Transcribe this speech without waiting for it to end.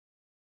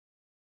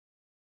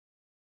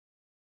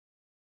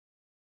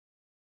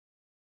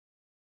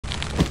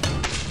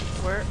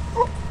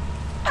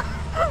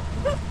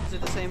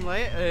same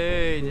light?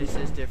 Hey, this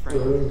is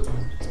different.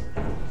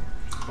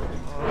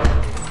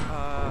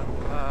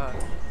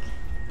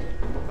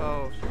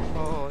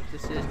 Oh,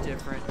 this is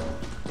different.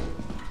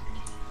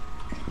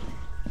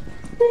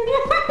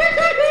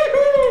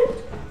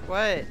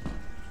 What?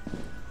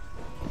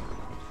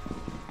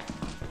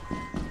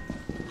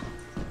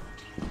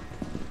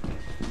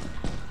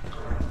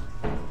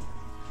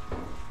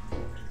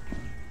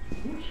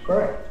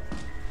 Scrap.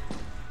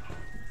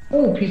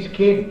 Oh, piece of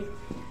candy.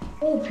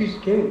 Oh, piece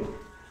of candy.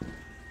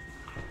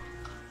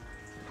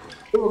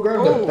 Oh,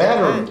 grab the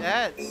battery.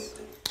 That's...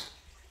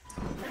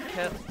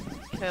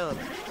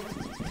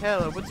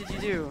 Caleb, what did you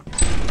do?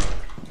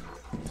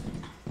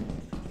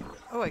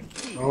 Oh, a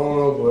key. I don't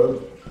know,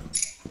 bud.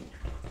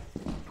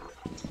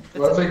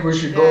 Well, I think we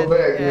should go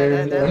back,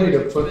 man. That I need to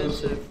looks put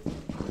this.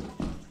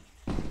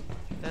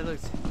 That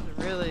looks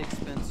really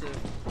expensive.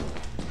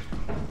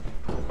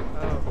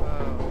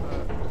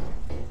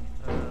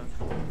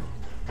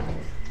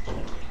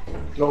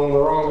 Going the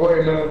wrong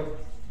way, man.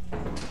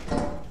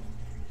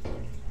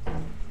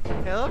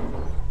 Caleb?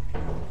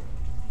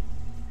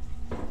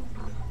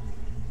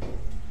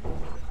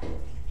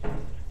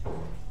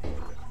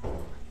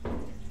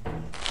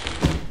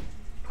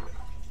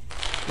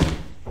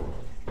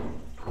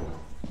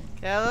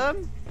 Caleb?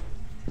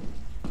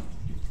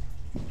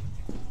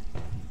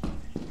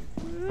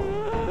 No.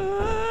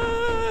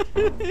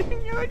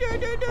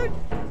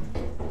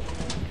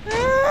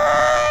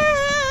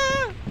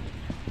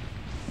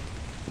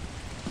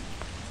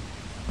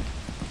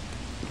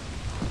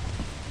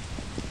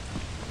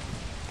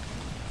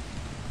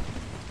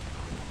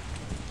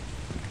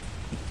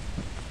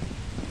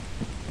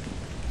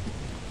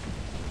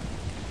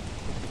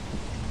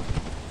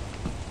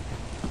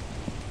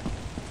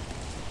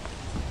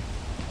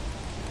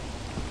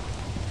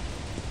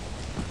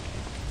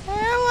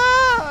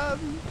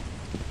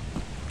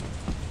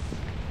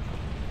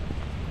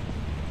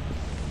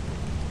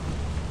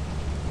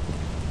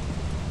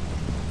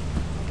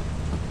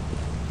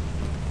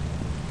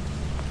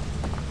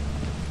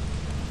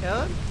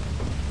 Caleb?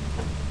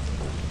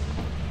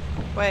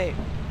 Wait.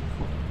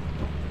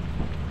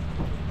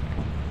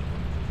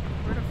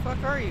 Where the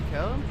fuck are you,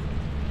 Caleb?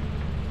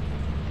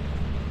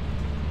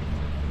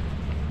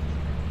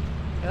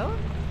 Caleb?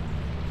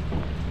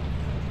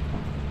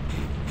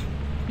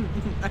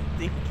 I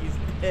think he's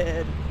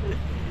dead.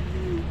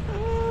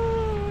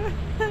 Oh,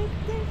 I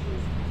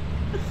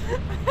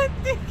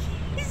think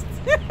he's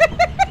dead.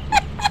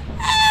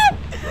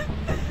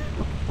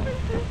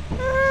 I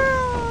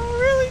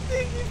really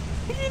think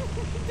he's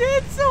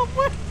dead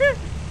somewhere.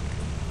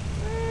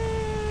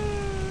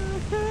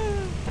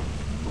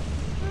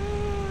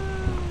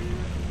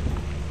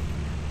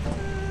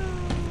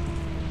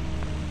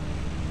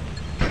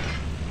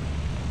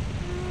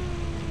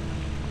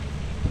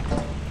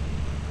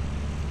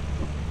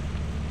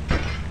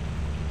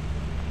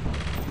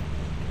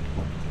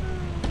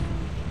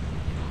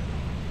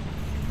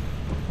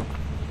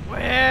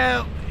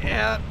 Well,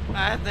 yeah,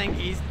 I think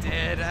he's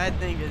dead. I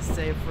think it's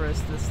safe for us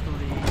to sleep.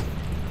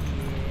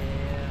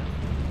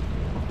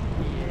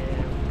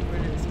 Yeah,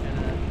 we're just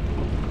gonna...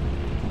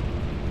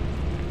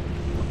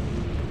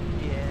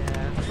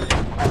 Yeah.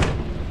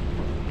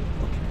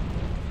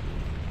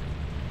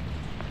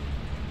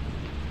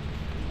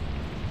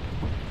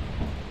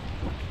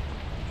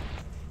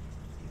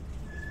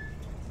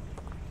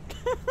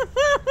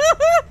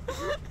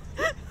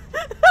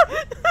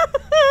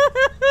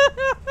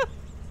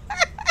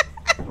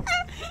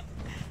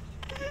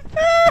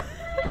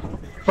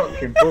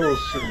 Fucking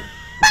bullshit.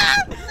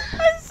 I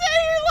say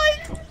you're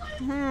like,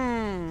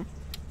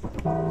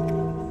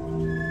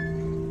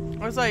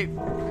 I was like,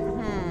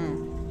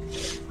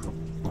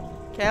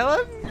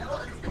 Caleb?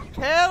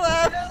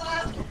 Caleb?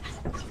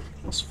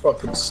 It's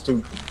fucking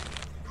stupid.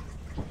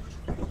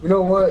 You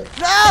know what?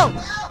 No!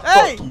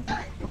 Hey!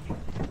 Fuck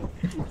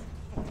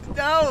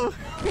No!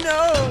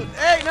 No!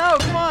 Hey, no!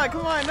 Come on!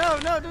 No,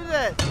 do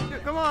that!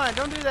 Come on,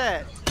 don't do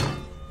that!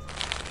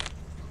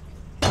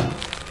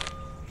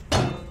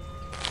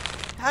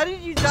 How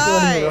did you It's not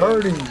die? even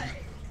hurting.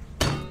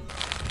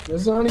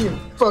 It's not even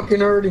fucking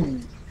hurting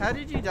me. How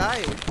did you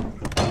die?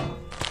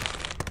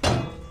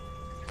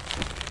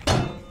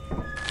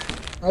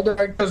 I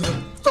died because the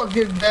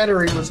fucking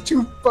battery was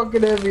too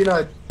fucking heavy and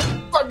I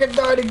fucking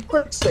died in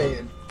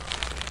quicksand.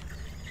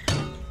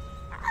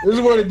 This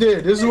is what it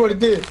did. This is what it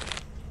did.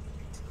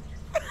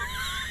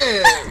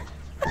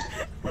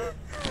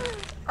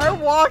 I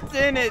walked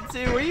in it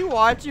too. Were you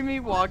watching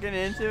me walking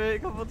into it a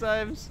couple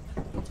times?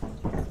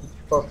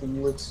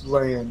 Fucking let's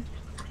land.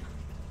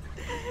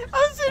 I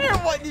was sitting here,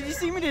 what? Did you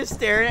see me just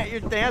staring at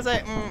your thing? I was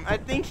like, I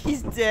think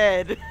he's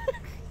dead.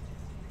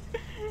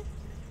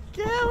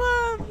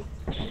 Caleb!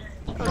 I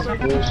was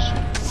like,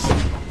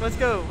 let's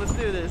go. Let's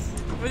do this.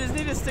 We just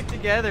need to stick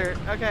together.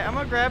 Okay, I'm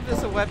gonna grab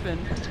this a weapon.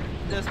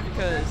 Just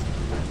because.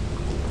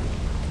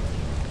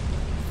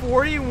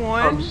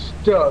 41? I'm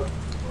stuck.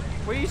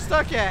 Where you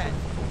stuck at?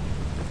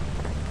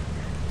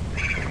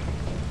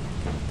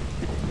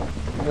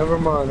 Never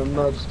mind, I'm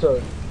not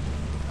stuck.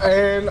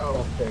 And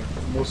okay,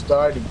 almost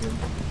died again.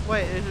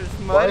 Wait, is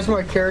there mud? Why is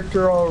my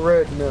character all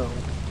red? No.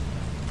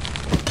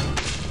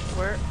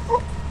 Where?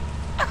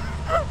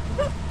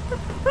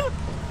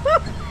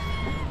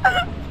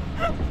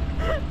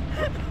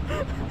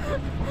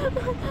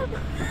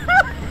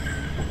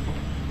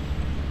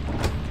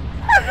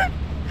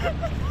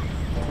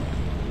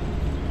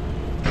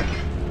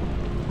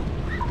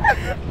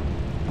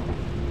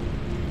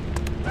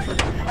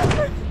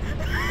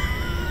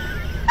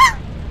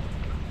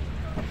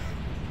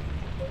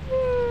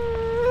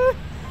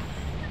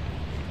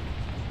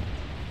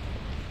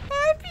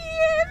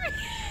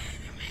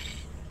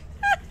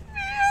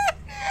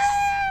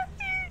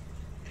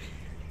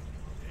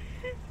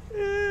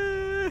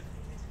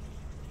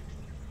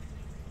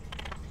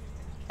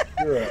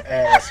 You're an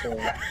asshole.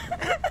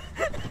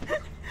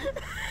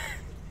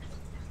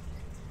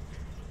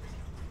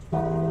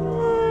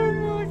 Oh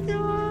my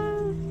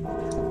god.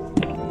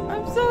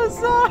 I'm so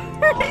sorry.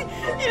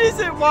 You just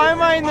said, why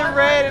am I in the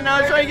red? And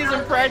I was trying to get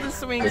some practice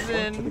swings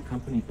Report to the in.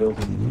 company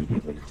building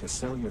immediately to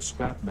sell your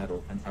scrap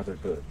metal and other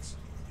goods.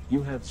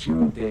 You have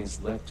 0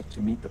 days left to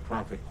meet the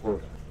profit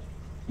quota.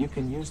 You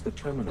can use the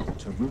terminal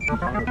to route the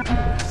autopilot to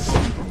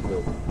the company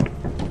building.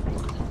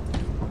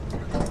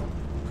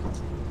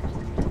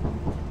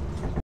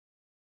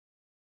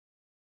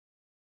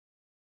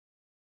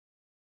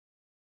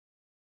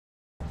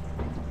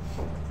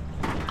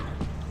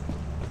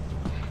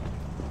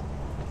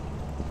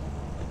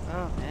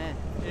 Oh man.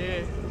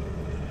 Yeah.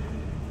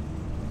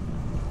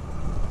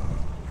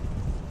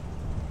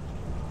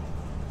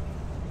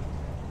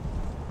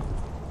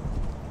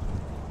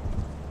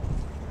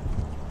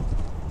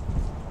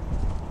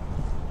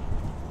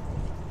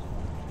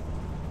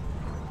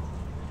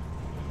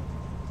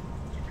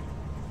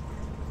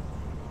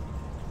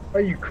 Why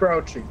are you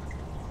crouching?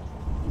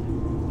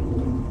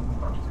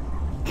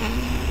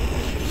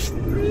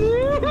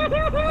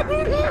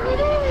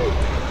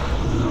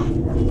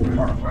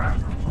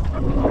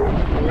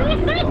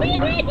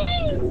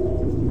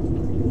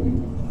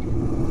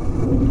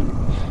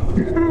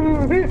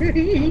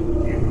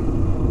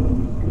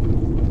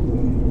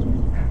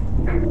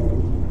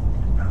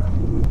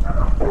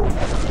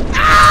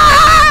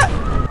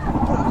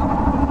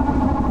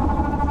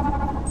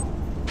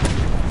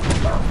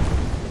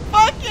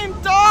 Fucking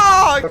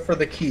dog! For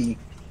the key.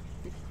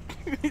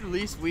 At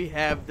least we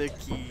have the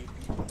key.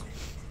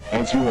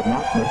 As you have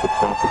not met the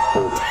profit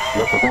quota,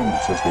 your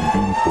performance has been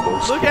deemed below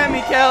Look at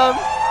me, Caleb.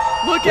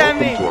 Look at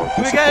me.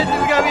 We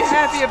gotta be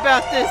happy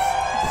about this.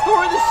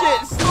 Store the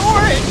shit.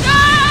 Store it.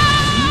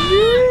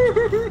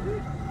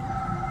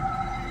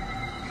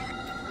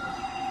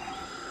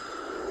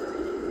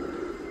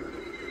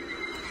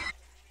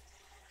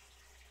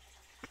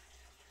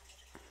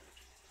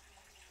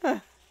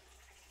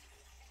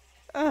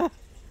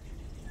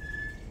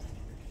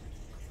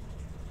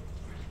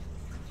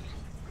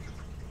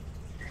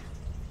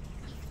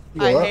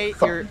 Yo, I that hate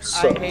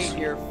fucking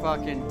your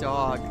fucking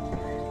dog.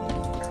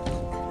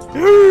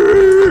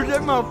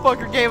 That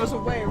motherfucker gave us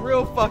away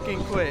real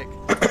fucking quick.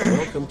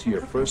 Welcome to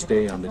your first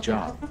day on the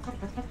job.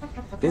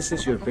 This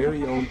is your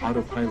very own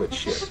autopilot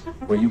ship,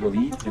 where you will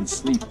eat and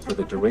sleep for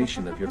the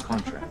duration of your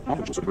contract.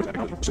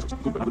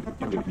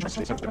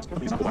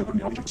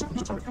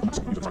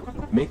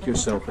 Make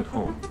yourself at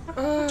home.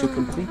 To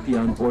complete the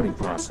onboarding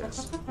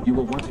process, you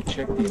will want to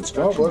check the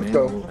instruction let's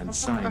go. manual and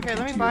sign Okay,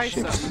 let me into buy your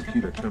ship's some.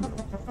 computer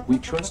terminal. We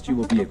trust you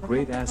will be a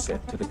great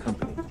asset to the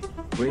company.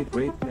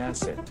 Great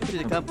asset to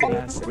the company.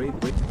 Asset. Great.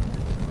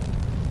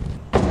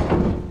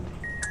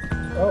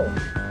 Oh.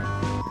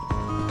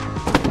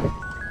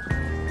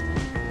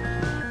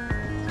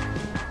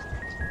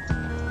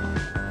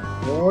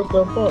 Well, what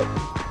the fuck?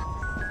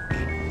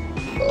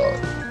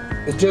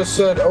 It just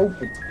said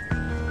open.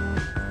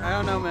 I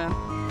don't know, man.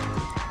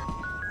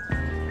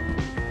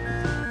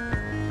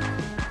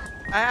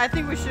 I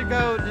think we should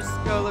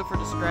just go look for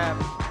the scrap.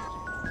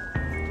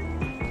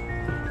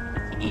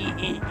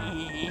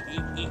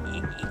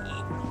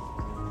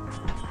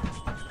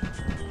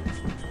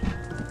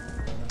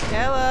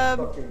 Caleb!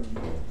 Fucking.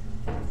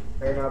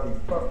 They're not be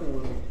fucking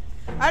with me.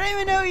 I didn't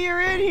even know you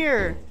were in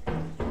here!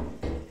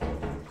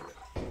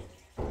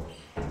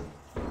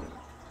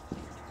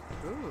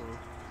 Ooh.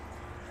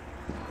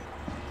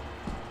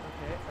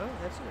 Okay, oh,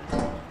 that's a...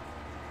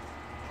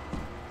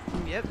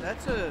 Yep,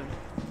 that's a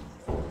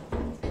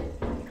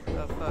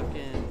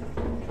fucking...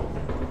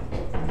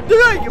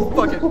 You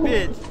fucking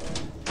bitch!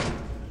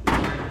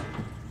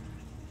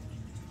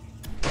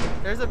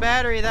 There's a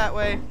battery that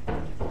way.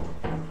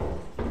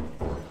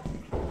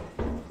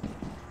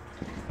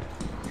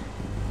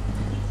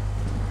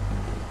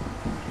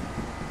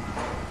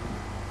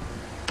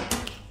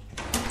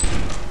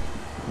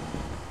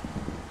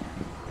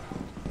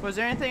 Was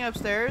there anything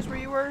upstairs where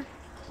you were?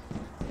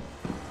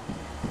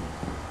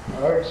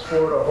 I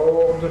explored a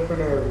whole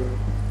different area.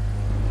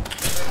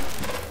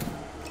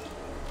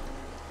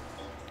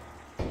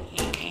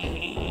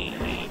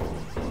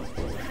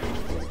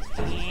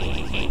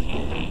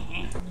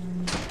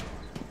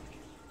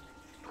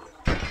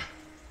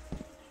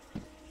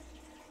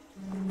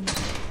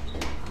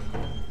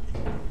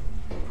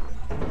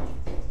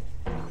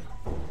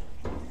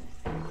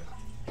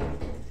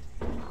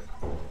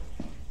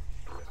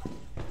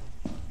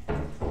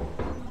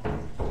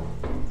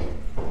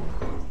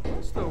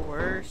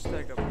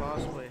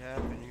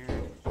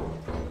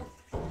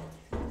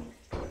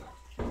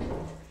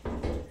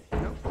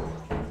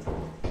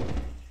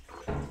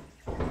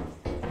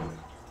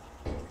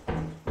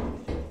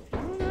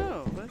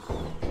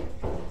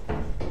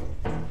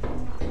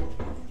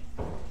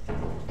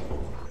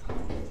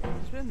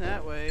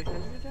 Wait,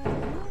 has it down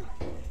here?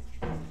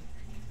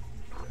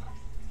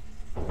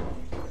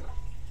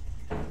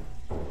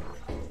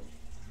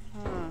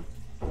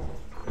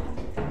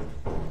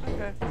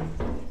 Okay.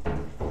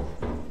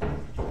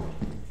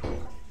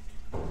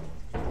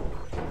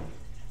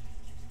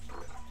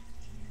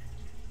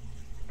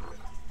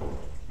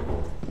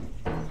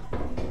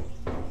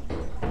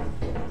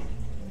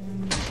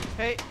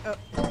 Hey,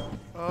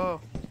 oh.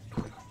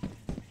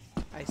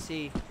 I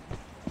see.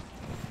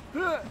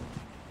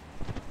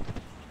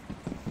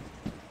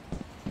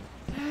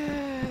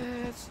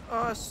 That's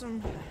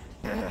awesome.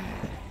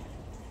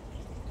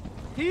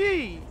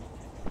 Hey!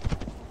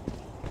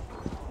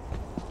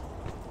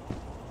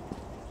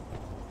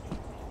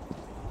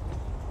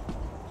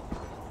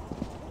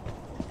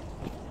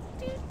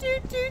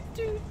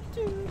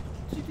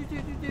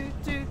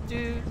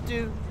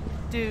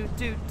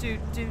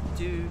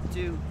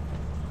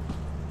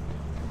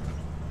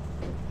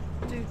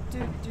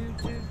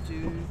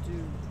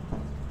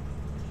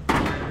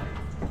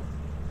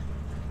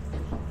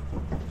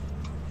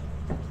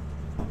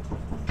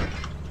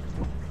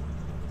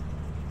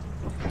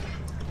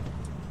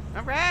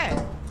 All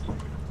right.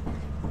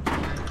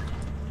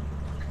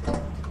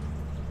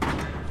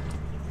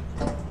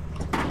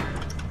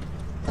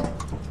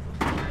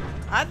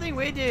 I think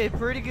we did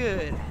pretty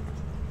good.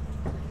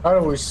 How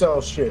do we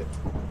sell shit?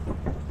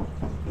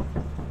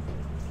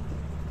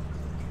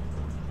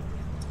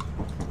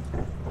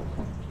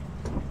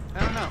 I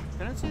don't know.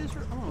 Can I see this?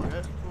 Oh,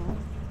 that's cool.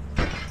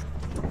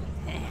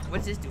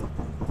 What's this doing?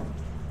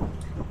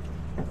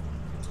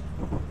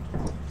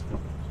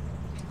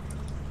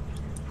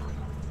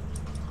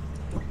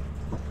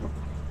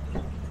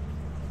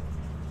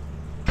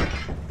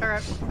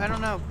 Alright, I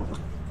don't know.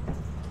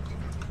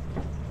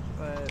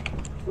 But...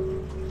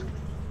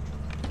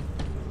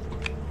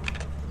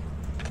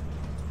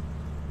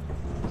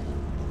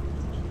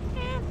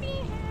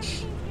 Happy.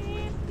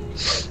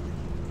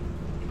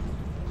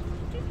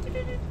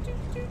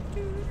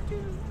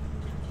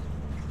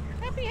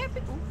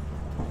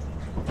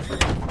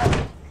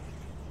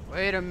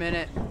 Wait a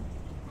minute.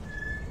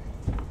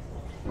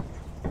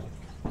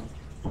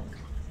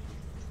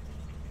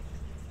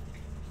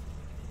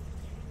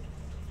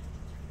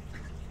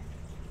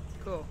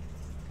 Cool.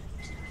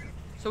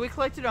 So we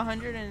collected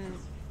 100 and...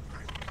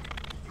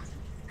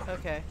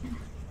 Okay.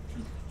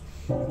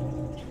 2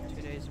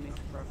 days of meat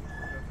for profit.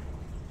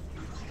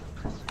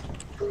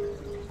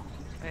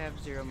 I have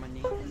 0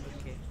 money.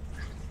 Okay.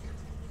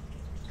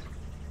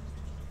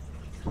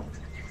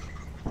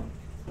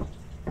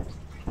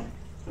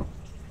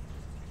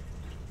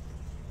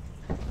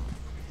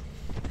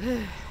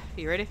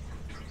 You ready?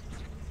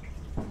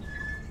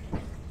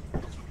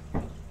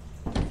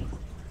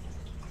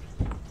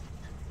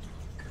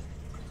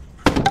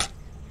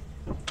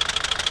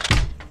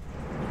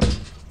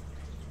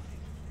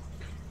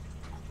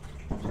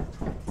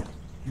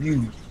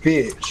 You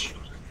bitch.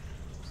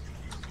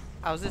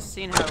 I was just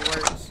seeing how it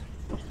works.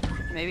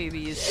 Maybe it'd be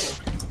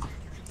useful.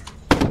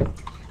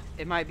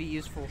 It might be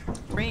useful.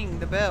 Ring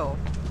the bell.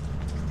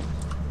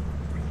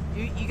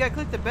 You gotta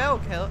click the bell,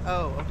 Kel.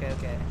 Oh,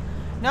 okay.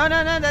 No,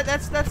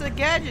 that's a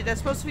gadget. That's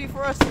supposed to be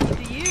for us to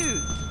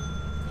use.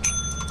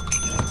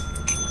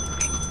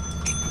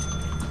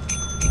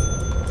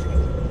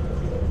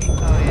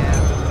 Oh yeah.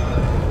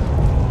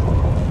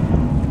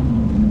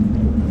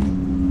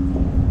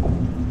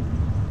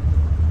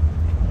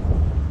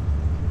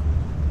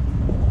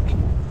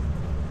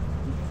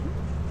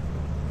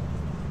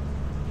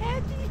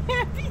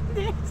 Happy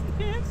dance.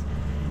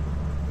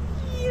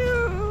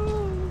 You.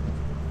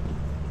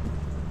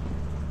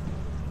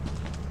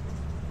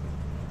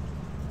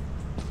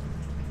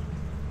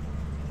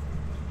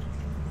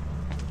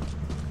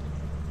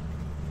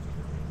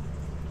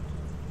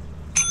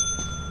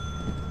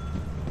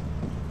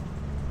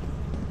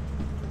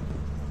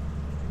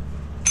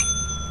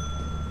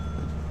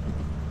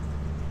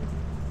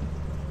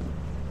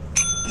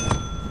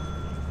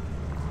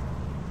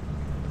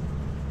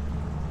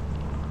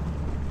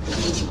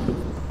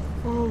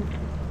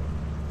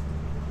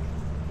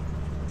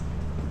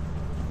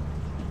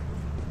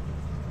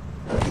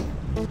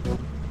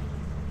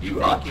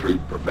 You are true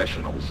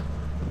professionals.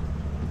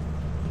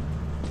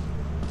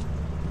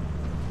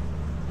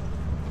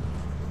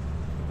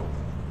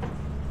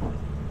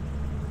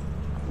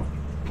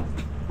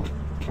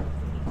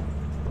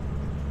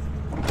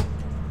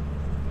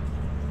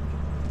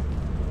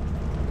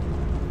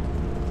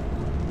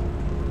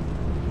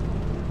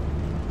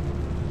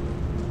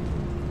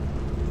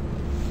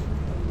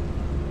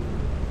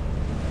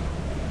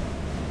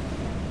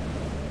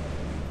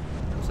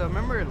 So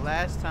remember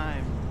last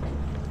time,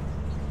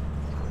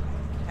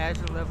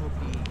 hazard level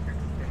B.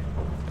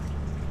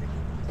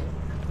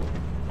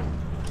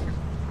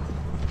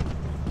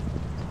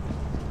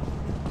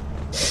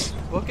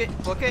 Book it,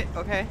 okay.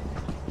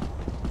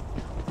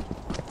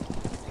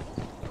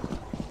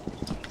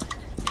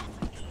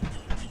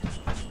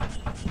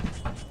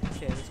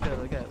 Okay, let's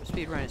go.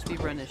 Speed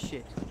run this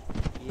shit.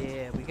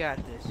 Yeah, we got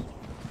this.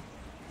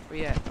 Where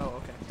you at?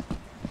 Oh, okay.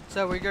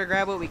 So we're gonna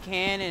grab what we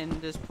can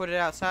and just put it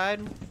outside?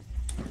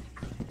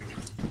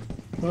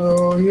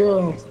 Oh,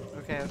 yeah.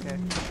 Okay, okay.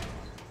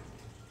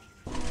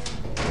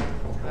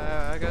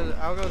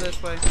 I'll go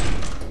this way.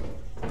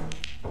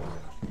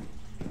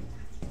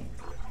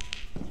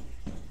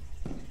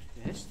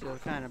 It's still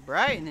kind of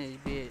bright in this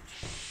bitch.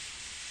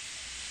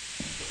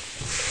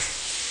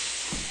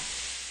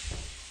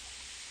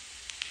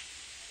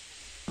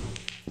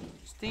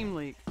 Steam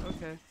leak.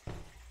 Okay.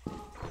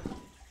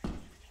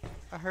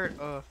 I heard.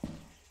 Well,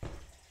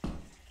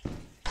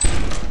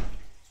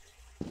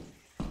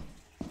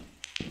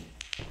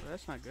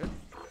 that's not good.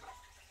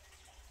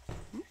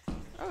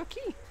 Oh, a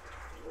key.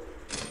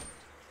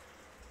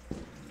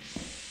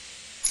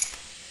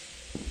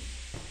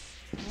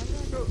 How do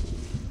I go?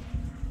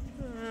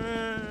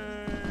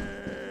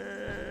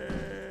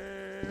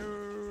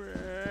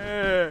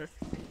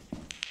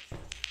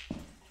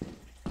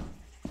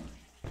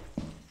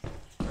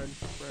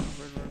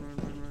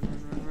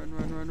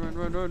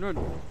 Run.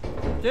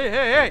 Hey,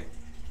 hey, hey!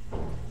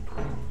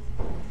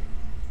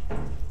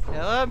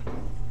 Caleb?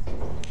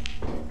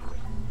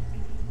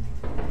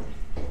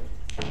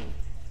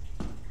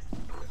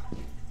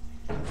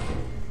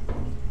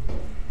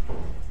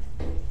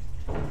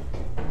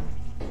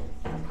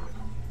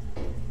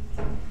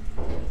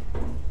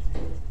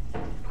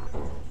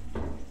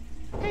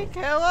 Hey,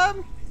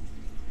 Caleb?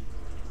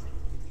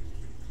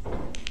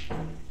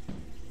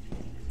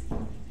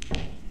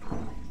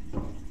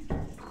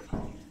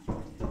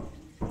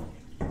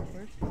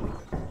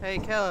 Hey,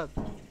 Caleb.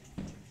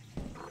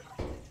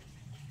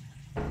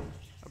 A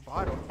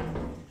bottle.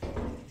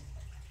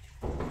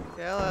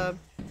 Caleb.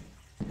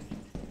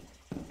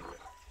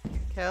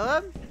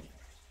 Caleb?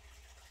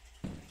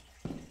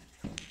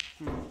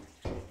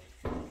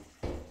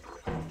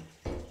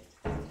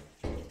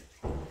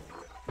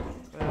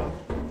 Well,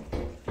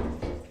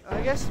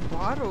 I guess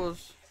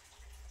bottles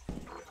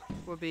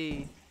would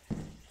be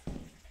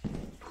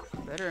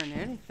better than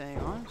anything,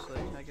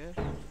 honestly, I guess.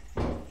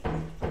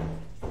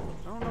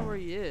 I don't know where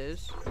he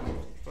is,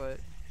 but...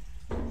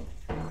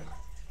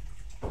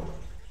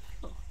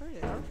 Oh, there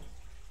you are.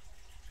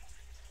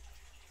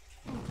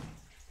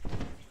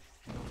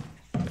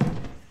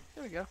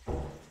 There we go.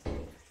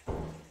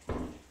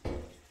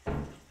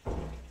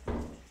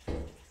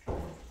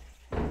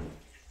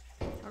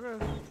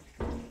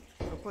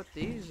 I'll put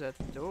these at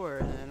the door,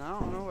 and then I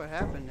don't know what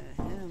happened to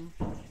him.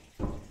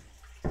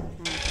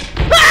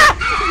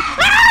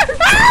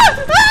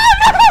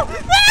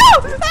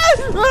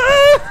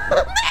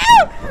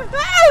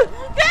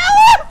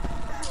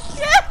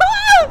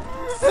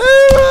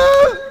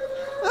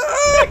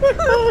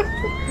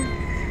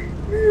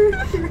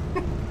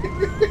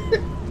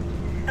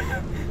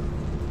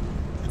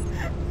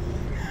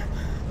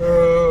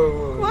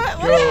 Oh my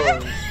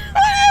God.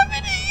 What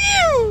happened to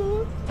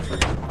you?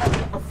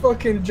 I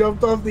fucking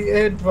jumped off the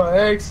edge by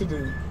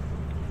accident.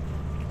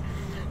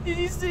 Did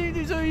you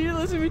see? So you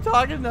listen to me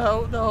talking the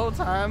whole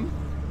time?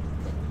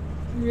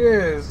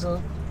 Yeah,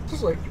 so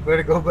just like you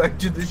better go back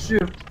to the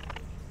ship.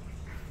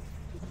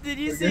 Did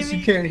you I see guess me?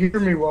 you can't hear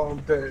me while I'm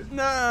dead.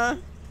 Nah.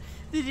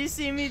 Did you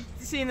see me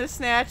seeing the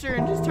snatcher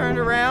and just turned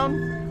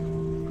around?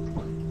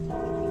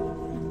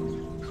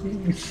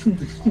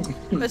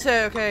 I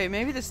said, okay,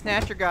 maybe the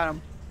snatcher got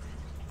him.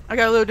 I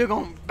got a little dude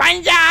going,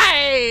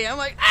 Banjai! I'm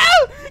like,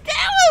 oh!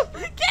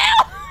 Kill him!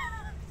 Kill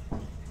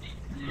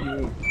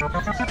him!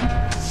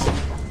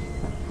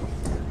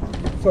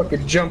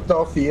 Fucking jumped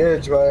off the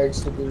edge by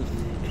accident.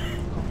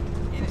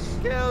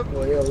 Kill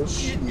Oh yeah, this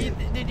shit.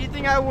 Did you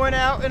think I went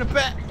out in a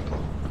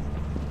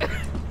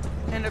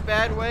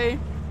bad way?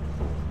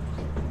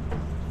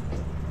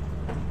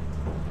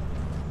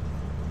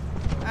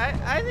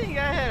 I think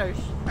I had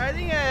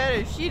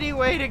a shitty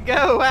way to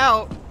go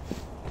out.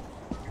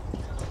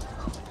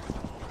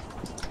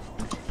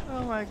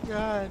 Oh my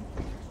God.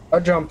 I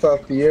jumped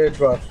off the edge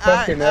by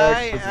fucking I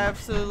accident.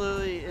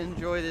 absolutely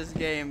enjoy this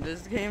game.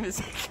 This game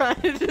is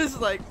kind of just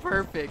like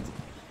perfect.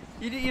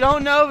 You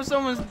don't know if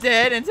someone's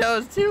dead until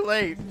it's too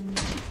late.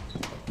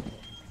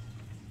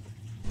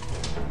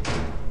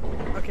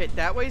 Okay,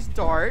 that way's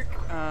dark.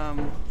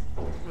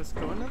 Let's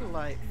go into the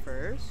light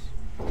first.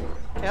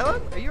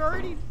 Caleb, are you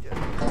already?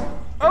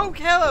 Oh,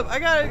 Caleb, I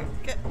gotta.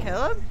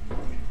 Caleb?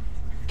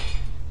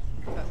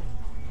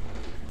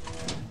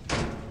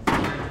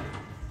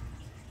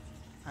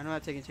 I'm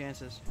not taking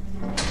chances.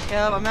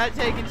 Caleb, I'm not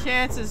taking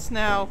chances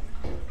now.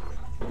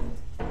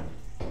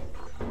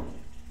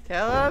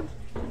 Caleb?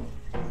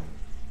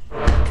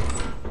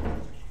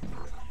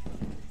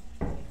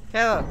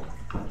 Caleb?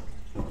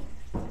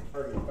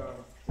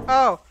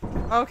 Oh,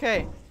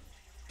 okay.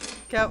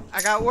 Caleb,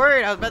 I got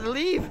worried. I was about to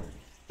leave.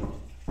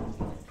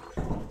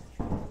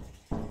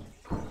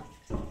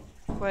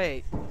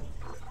 Wait.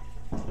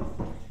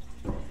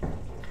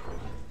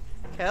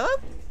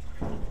 Caleb?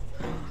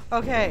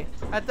 Okay,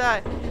 I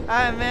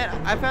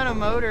found a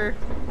motor,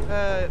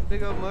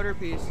 big old motor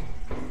piece.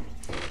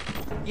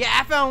 Yeah,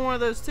 I found one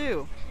of those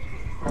too.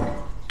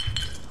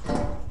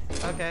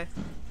 Okay.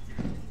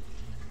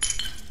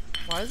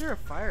 Why is there a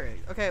fire egg?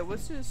 Okay,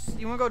 what's this?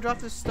 You wanna go drop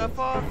this stuff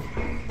off?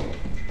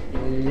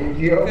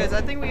 Yeah. Because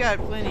I think we got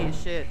plenty of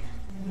shit.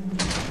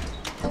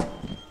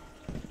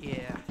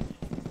 Yeah.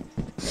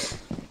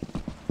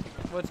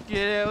 Let's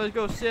get it. Let's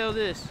go sell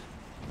this.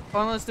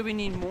 Unless do we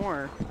need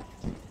more?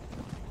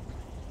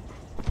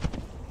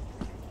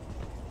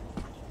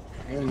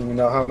 I don't even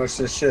know how much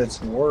this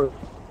shit's worth.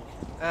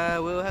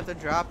 We'll have to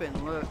drop it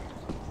and look.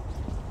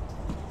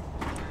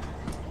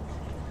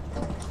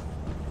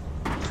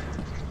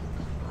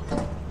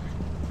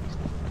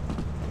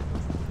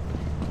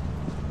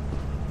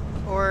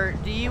 Or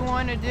do you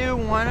want to do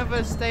one of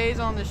us stays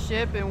on the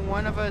ship and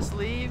one of us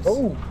leaves?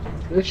 Oh,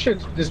 this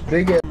shit's this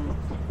big ass.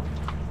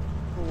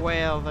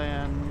 Well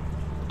then.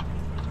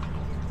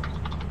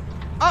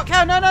 Oh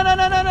cow!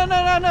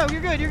 No!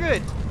 You're good. You're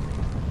good.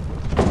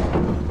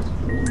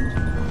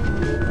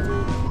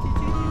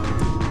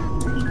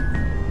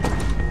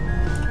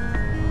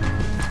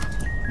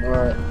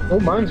 Alright. Oh,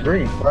 mine's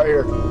green. Right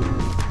here.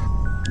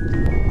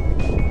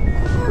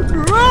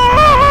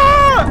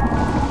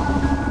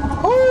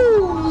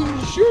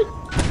 Holy shit!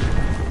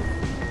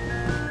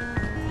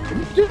 Are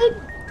you dead?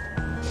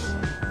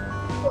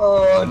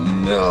 Oh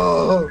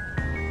no!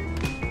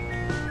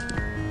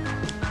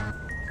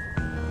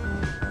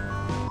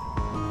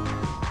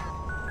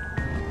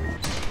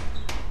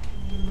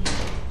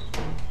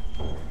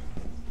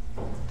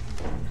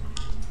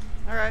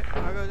 Alright,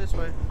 I'll go this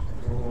way.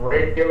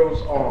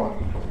 Radio's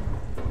on.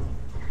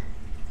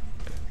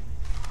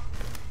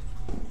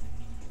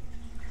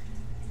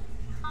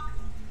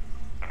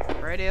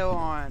 Radio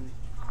on.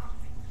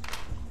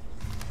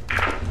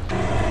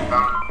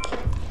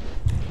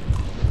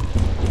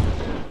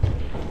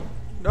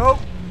 Nope.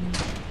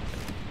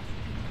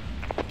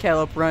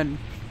 Caleb, run.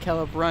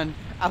 Caleb, run.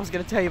 I was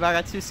gonna tell you, but I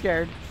got too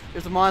scared.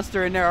 There's a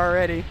monster in there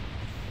already.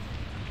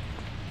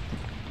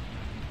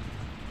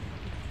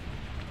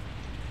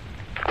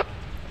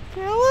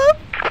 Caleb?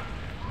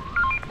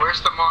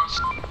 Where's the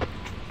monster?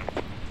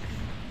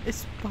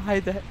 It's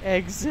by the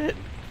exit.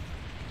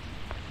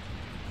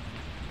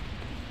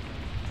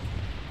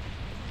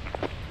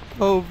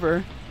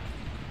 Over.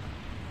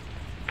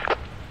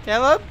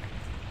 Caleb?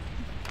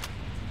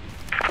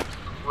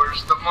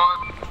 Where's the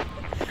monster?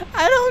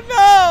 I don't know.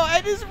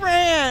 I just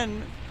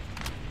ran.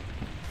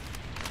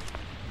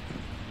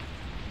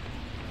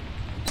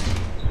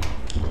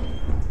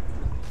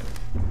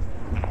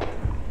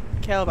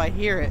 Caleb, I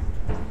hear it.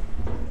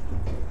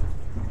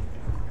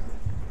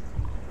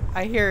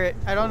 I hear it.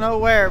 I don't know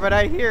where, but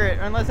I hear it.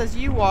 Unless that's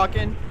you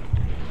walking.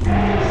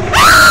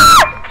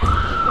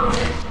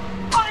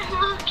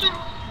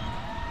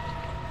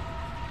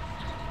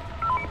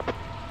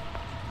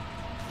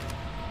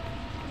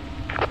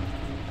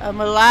 I'm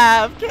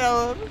alive,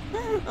 Caleb.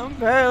 I'm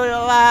barely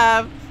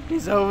alive.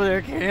 He's over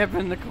there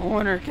camping in the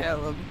corner,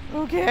 Caleb.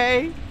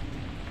 Okay?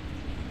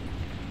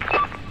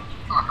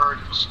 I heard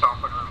him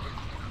stomping around the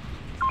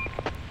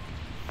corner.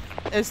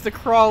 It's the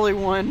crawly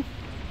one.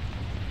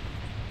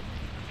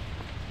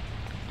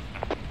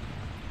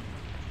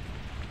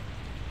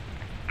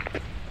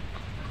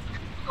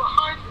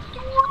 Behind the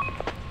door.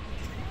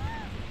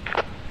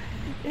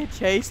 It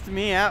chased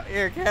me out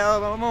here,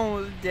 Caleb. I'm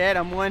almost dead.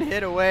 I'm one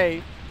hit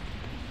away.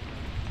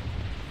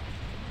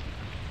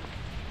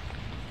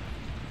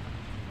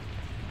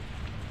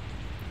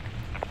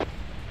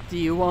 Do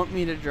you want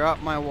me to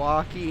drop my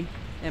walkie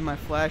and my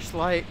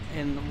flashlight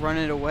and run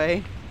it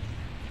away?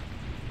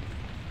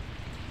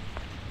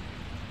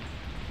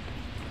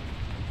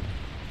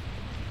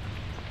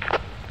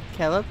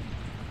 Caleb?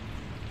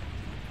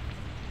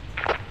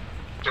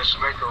 Just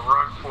make a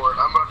run for it.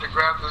 I'm about to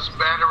grab this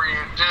battery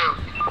and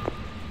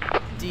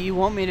do. Do you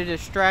want me to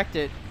distract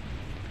it?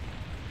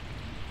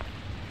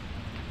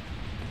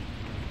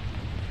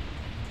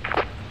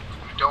 I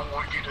don't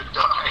want you to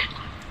die.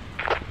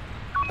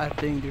 I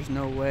think there's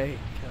no way,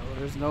 Caleb.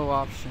 There's no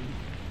option.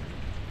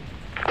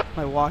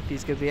 My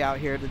walkie's gonna be out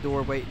here at the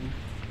door waiting.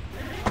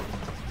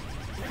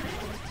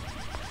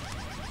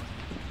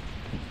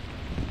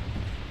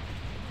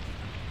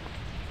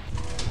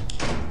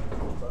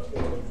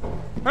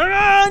 Hang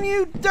on,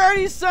 you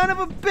dirty son of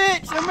a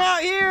bitch! I'm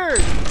out here!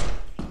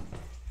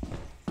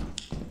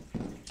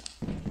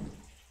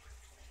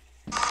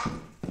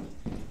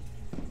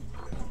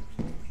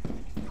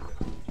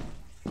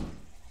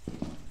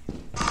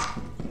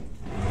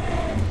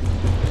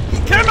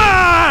 Come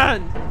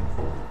on!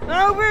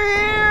 Over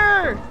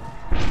here!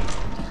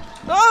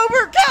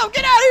 Over! Go!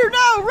 Get out of here!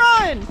 No!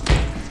 Run!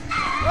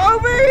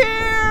 Over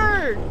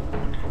here!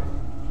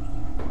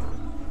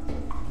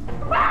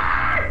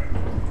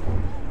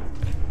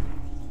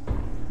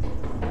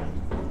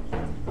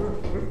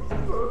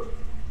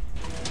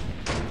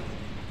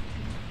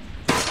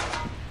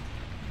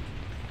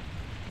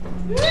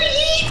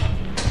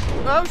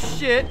 Oh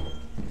shit!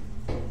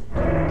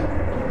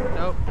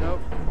 Nope, nope.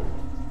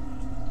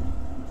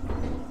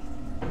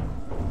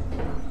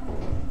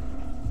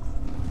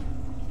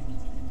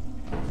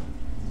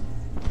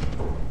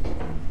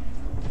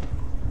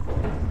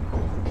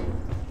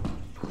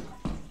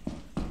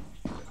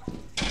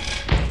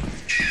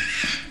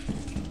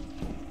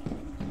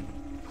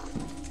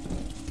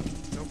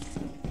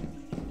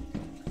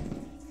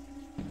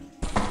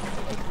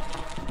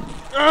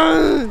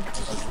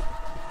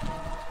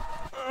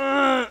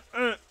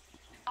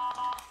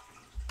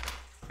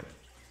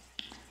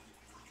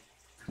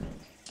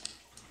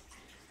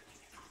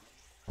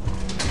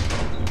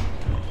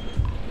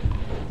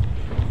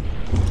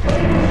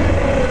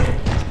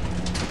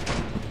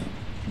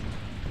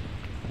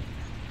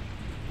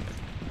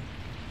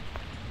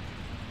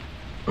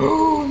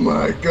 Oh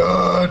my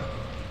god.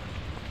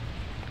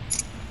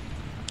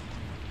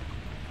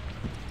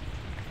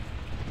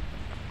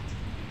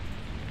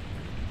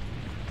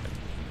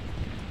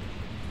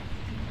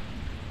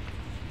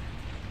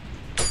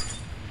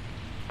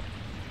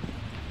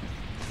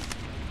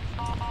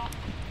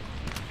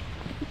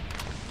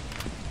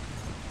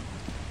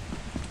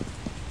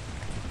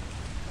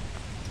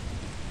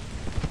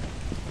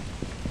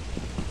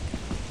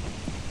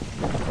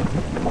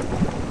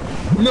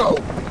 No!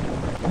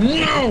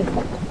 No!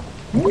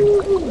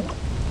 Woo!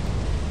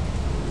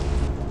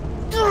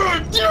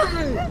 God damn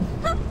it!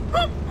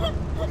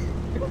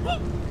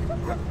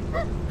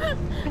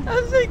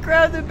 I was like,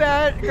 grab that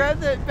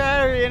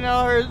battery, and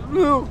I heard,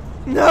 no,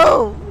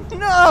 no,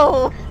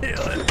 no.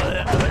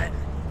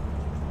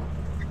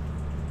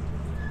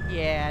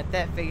 Yeah,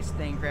 that face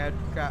thing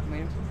got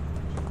me.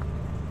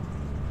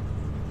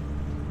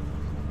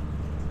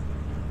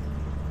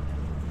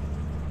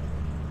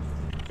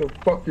 The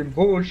fucking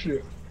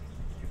bullshit.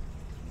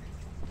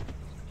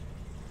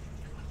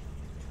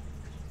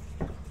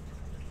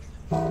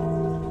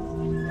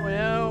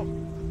 Well,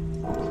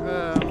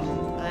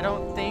 I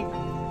don't think.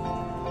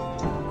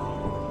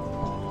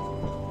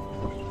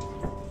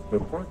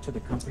 Report to the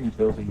company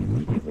building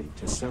immediately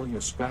to sell your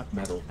scrap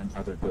metal and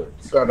other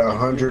goods. Got You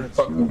 100 have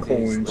fucking 0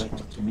 days coins.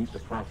 left to meet the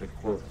profit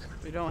quota.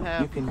 We don't You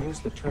have. can use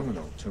the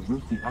terminal to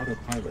route the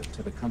autopilot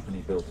to the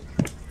company building.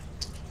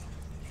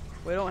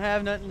 We don't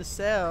have nothing to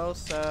sell,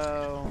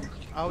 so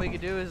all we can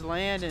do is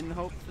land and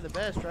hope for the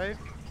best, right?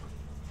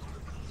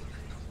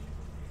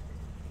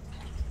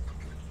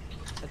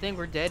 I think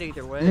we're dead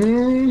either way.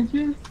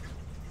 Mm-hmm.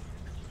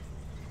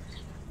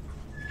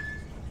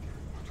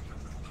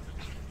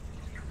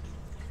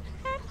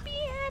 Happy,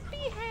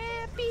 happy,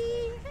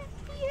 happy,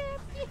 happy,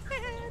 happy,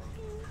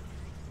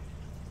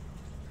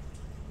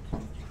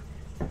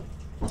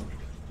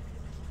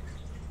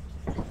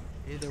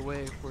 happy. Either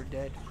way, we're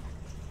dead.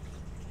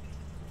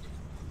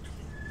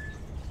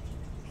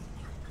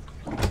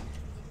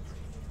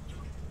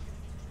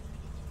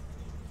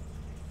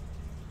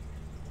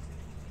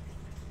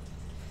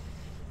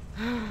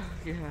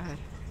 God.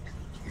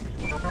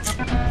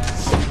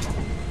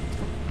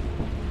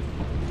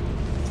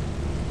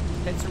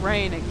 It's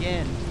rain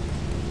again.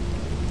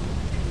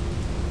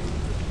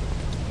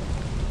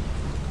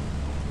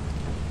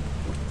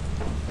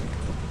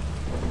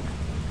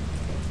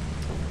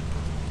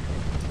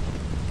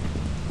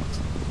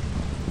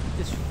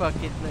 Just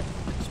fucking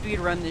speed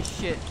run this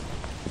shit.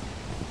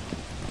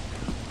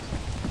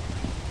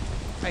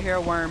 I hear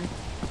a worm.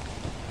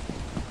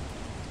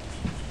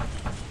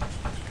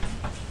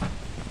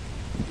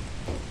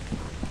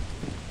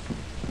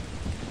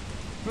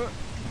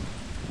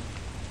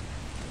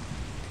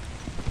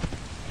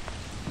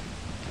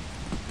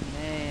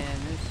 Man,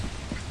 this.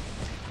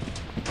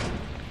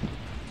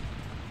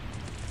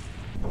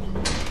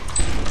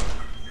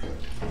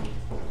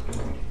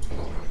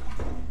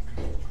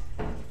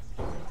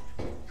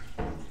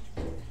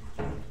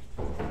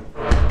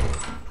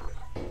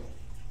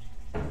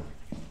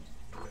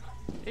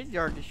 It's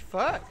dark as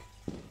fuck.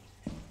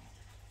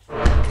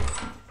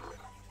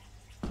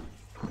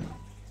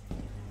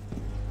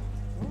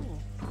 Ooh.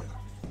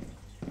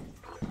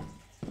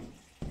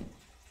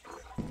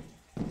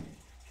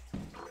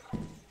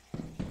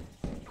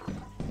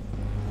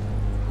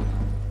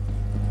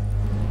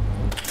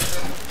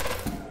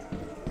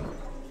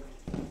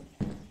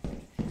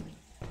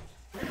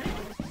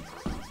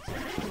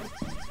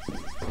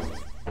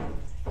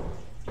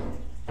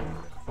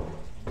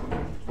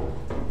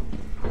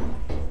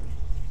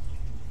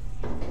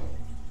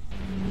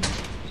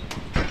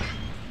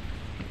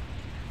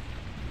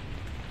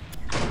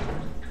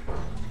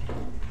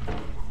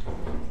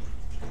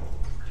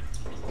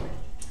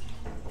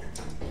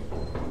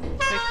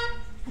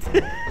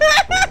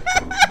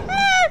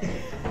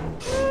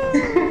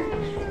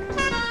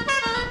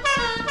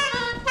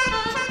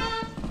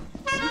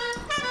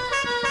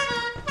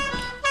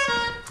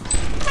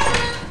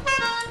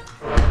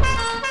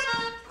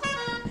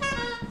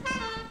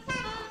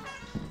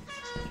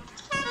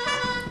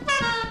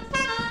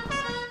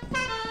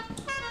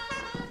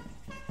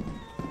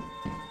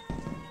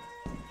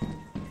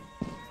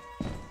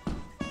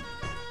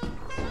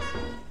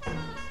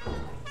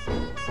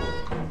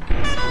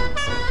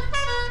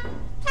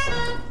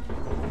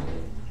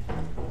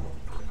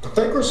 I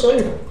think we're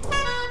safe.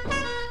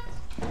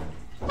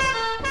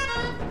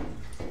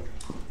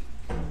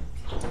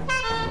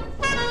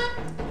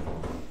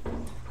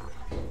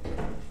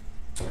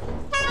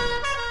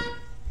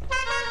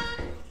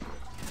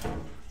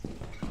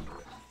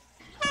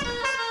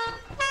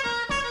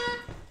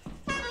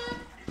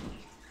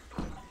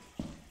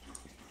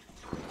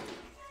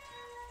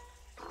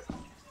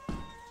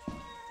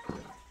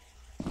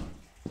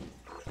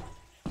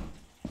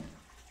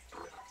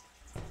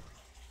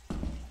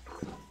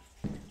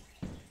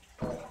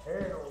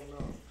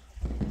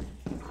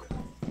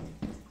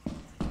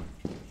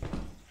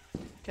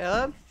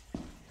 Caleb?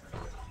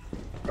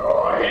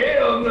 Oh,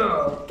 hell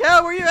no!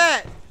 Caleb, where you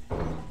at?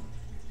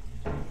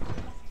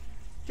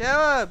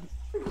 Caleb!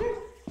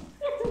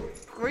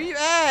 Where you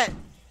at?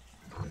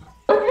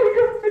 I'm gonna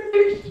go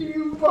next to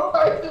you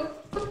behind the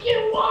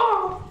fucking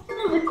wall!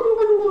 In the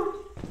corridor!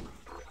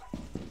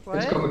 What?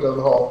 It's coming down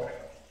the hall.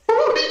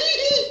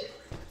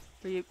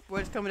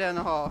 What's coming down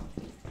the hall?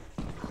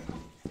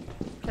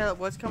 Caleb,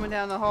 what's coming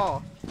down the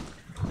hall?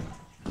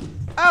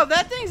 Oh,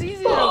 that thing's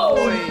easy to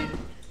avoid.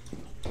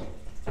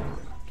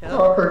 Caleb?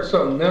 Oh, I heard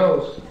something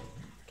else.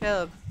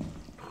 Caleb.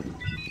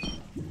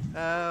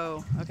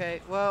 Oh,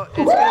 okay. Well, it's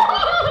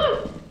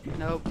gonna be...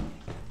 Nope.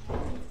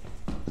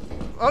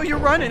 Oh, you're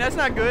running. That's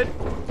not good.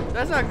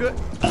 That's not good.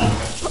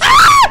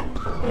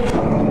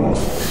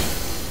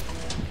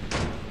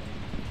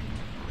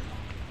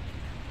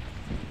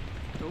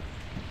 Nope.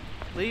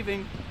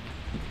 Leaving.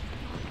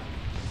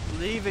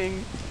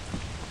 Leaving.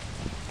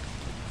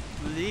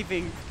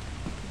 Leaving.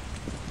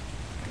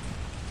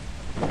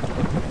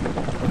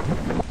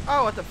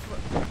 Oh, what the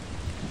fuck?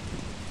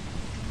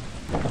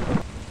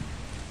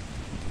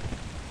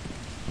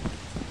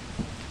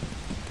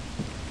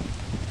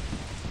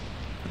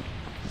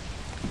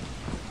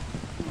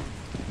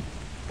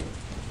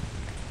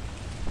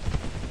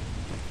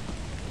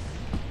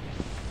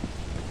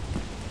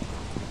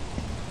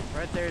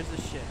 Right there's the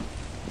shit.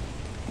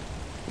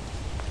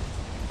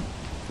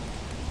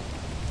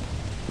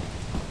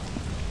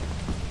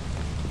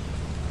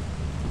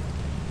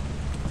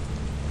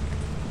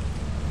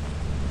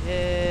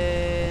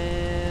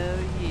 Hell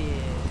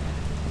yeah.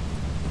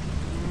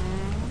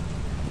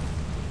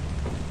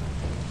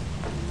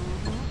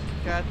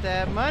 Got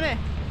that money.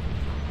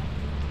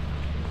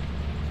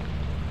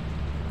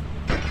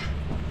 Hell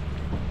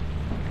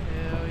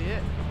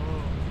yeah.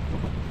 Oh.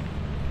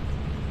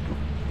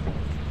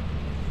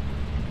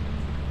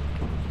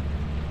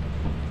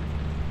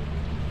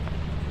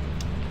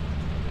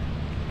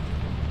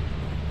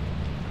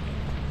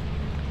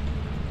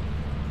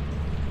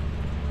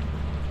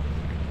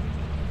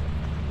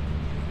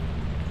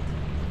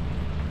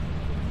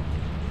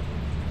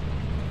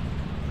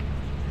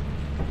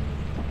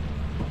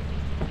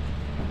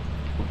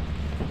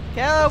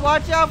 Caleb,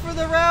 watch out for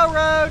the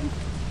railroad.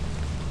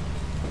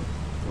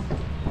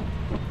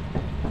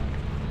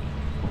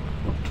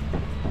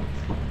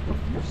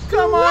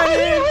 Come on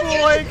in,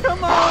 boy.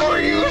 Come on How are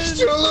you in.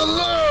 still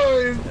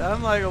alive?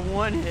 I'm like a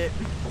one hit.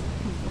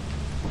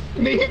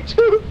 Me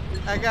too.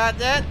 I got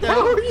that How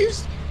though. are you?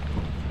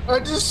 I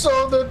just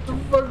saw that the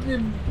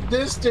fucking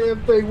this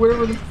damn thing,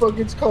 whatever the fuck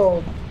it's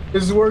called,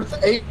 is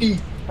worth 80.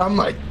 I'm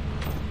like,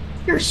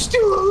 you're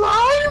still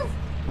alive?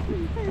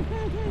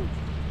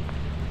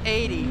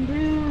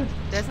 80.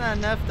 That's not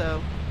enough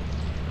though.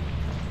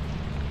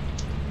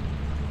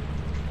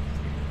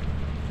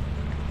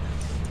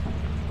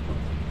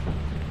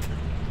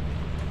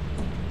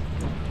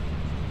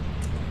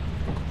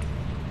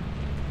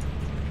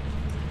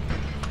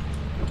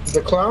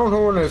 The clown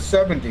horn is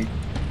 70.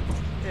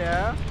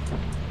 Yeah.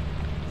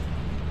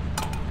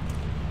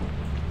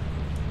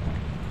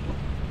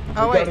 We Oh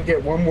gotta wait.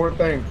 get one more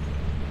thing.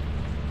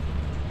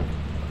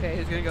 Okay,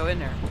 who's gonna go in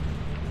there?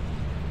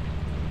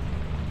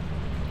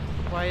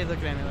 Why are you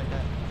looking at me like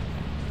that?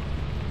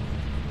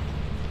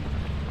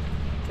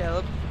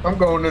 Caleb? I'm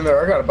going in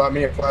there. I gotta buy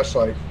me a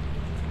flashlight.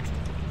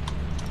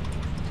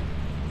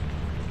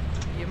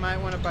 You might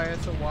want to buy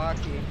us a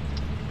walkie.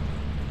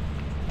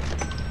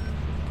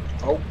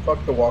 Oh,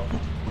 fuck the walkie.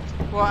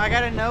 Well, I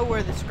gotta know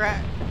where the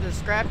scrap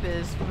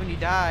is when you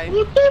die.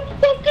 What the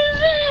fuck is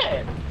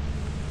that?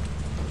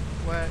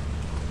 What?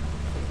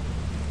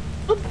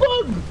 The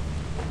bug!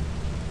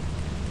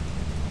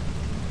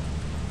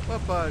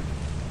 What bug?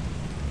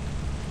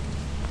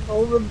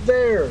 Over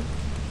there.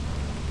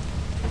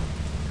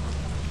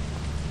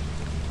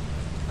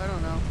 I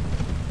don't know.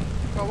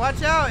 Well,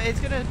 watch out!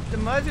 The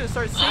mud's gonna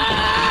start sinking.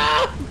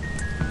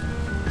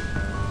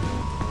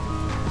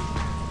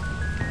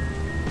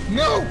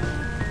 No!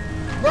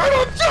 Right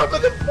on top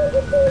of the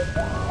fucking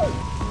wall!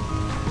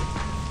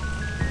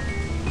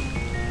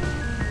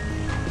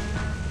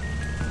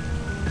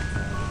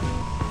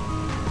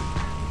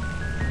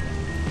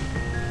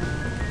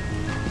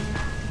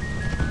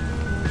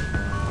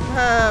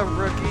 Ah,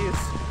 rookies.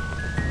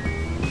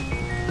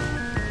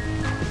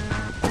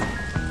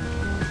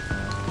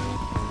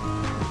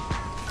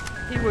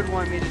 He would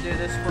want me to do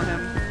this for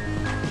him.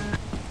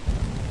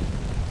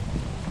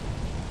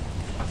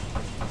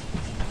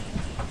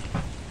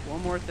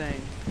 One more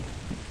thing.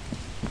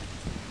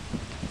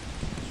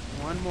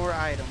 One more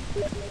item.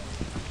 Just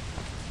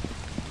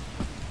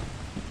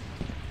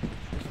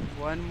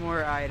one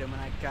more item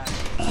and I got it.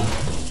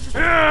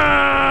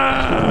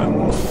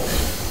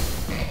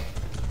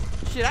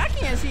 Shit, I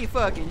can't see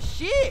fucking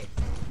shit.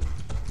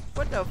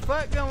 What the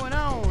fuck going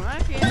on? I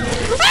can't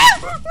see.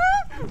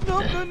 No,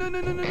 no, no, no,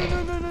 no, no,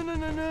 no, no, no, no,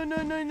 no, no,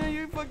 no, no, no,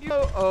 you fucking.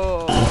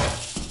 Oh.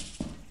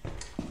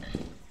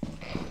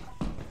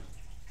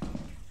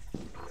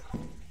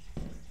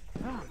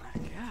 Oh my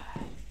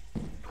god.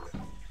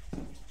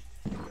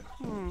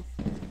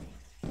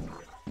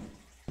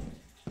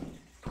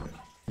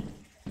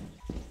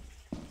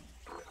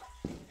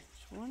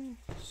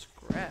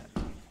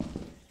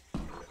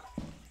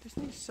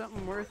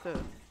 something worth a...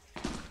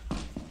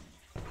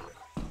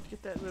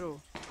 Get that little...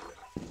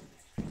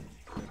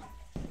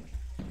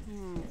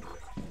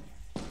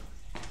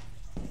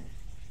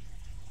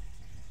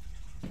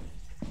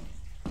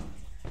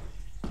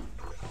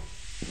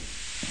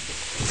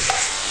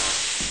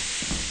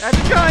 That's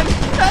a gun!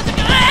 That's a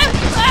gun!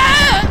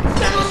 Ah!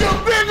 That was your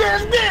bitch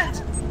ass bitch!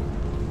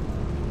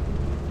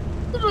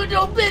 That was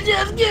your bitch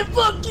ass bitch,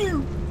 fuck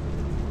you!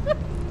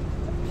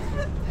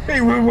 Hey,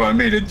 we want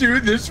me to do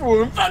this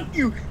for him. Fuck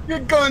you!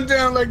 You're going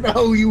down like the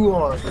hoe you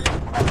are.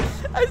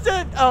 I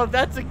said, oh,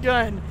 that's a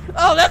gun.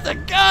 Oh, that's a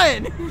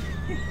gun!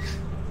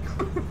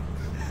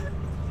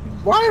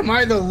 Why am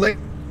I the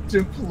latest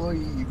employee,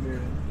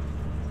 man?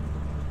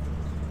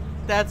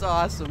 That's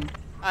awesome.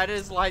 I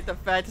just like the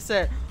fact to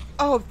say,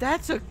 oh,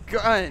 that's a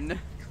gun.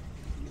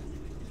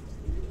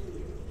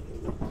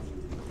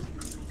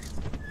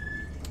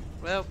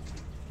 Well,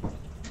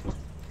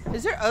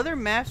 is there other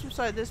maps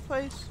beside this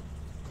place?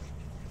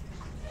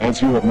 As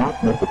you have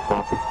not met the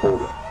profit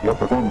quota, your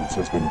performance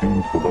has been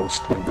deemed below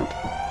standard.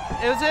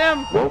 It was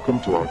him. Welcome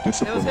to our It was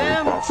disciplinary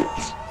him.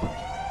 process.